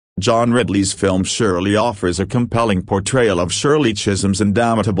John Ridley's film Shirley offers a compelling portrayal of Shirley Chisholm's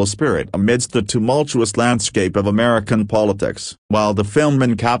indomitable spirit amidst the tumultuous landscape of American politics. While the film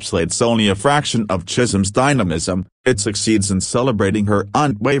encapsulates only a fraction of Chisholm's dynamism, it succeeds in celebrating her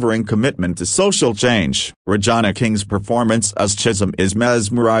unwavering commitment to social change. Regina King's performance as Chisholm is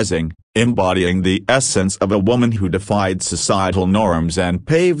mesmerizing, embodying the essence of a woman who defied societal norms and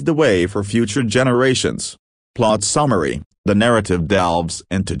paved the way for future generations. Plot summary: the narrative delves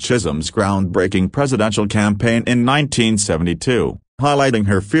into Chisholm's groundbreaking presidential campaign in 1972, highlighting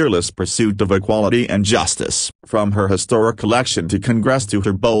her fearless pursuit of equality and justice. From her historic election to Congress to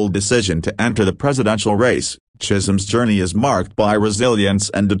her bold decision to enter the presidential race, Chisholm's journey is marked by resilience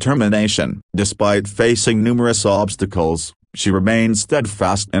and determination. Despite facing numerous obstacles, she remains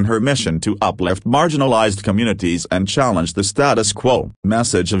steadfast in her mission to uplift marginalized communities and challenge the status quo.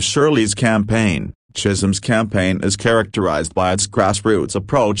 Message of Shirley's campaign: Chisholm's campaign is characterized by its grassroots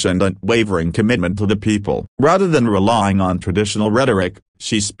approach and unwavering commitment to the people. Rather than relying on traditional rhetoric,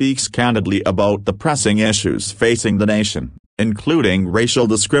 she speaks candidly about the pressing issues facing the nation, including racial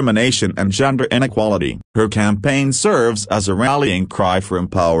discrimination and gender inequality. Her campaign serves as a rallying cry for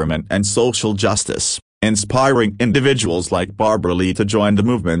empowerment and social justice, inspiring individuals like Barbara Lee to join the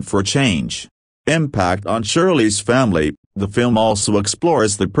movement for change. Impact on Shirley's family: the film also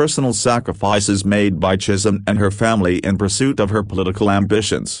explores the personal sacrifices made by Chisholm and her family in pursuit of her political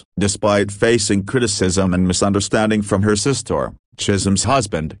ambitions. Despite facing criticism and misunderstanding from her sister, Chisholm's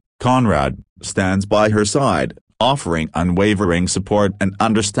husband, Conrad, stands by her side, offering unwavering support and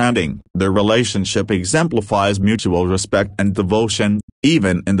understanding. Their relationship exemplifies mutual respect and devotion,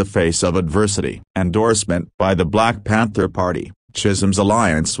 even in the face of adversity. Endorsement by the Black Panther Party: Chisholm's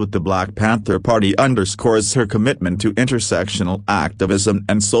alliance with the Black Panther Party underscores her commitment to intersectional activism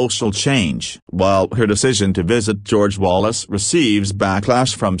and social change. While her decision to visit George Wallace receives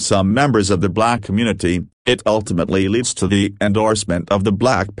backlash from some members of the Black community, it ultimately leads to the endorsement of the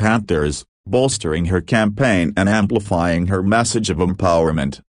Black Panthers, bolstering her campaign and amplifying her message of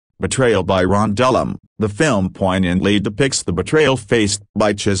empowerment. Betrayal by Ron Dellum: the film poignantly depicts the betrayal faced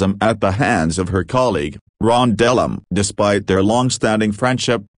by Chisholm at the hands of her colleague, Ron Dellum. Despite their long-standing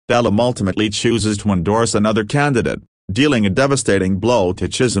friendship, Dellum ultimately chooses to endorse another candidate, dealing a devastating blow to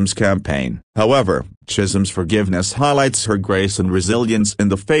Chisholm's campaign. However, Chisholm's forgiveness highlights her grace and resilience in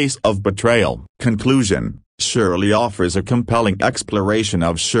the face of betrayal. Conclusion: Shirley offers a compelling exploration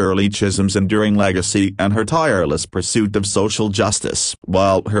of Shirley Chisholm's enduring legacy and her tireless pursuit of social justice.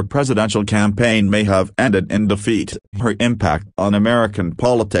 While her presidential campaign may have ended in defeat, her impact on American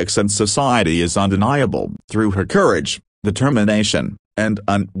politics and society is undeniable. Through her courage, determination, and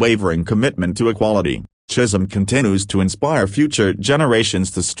unwavering commitment to equality, Chisholm continues to inspire future generations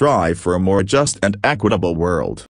to strive for a more just and equitable world.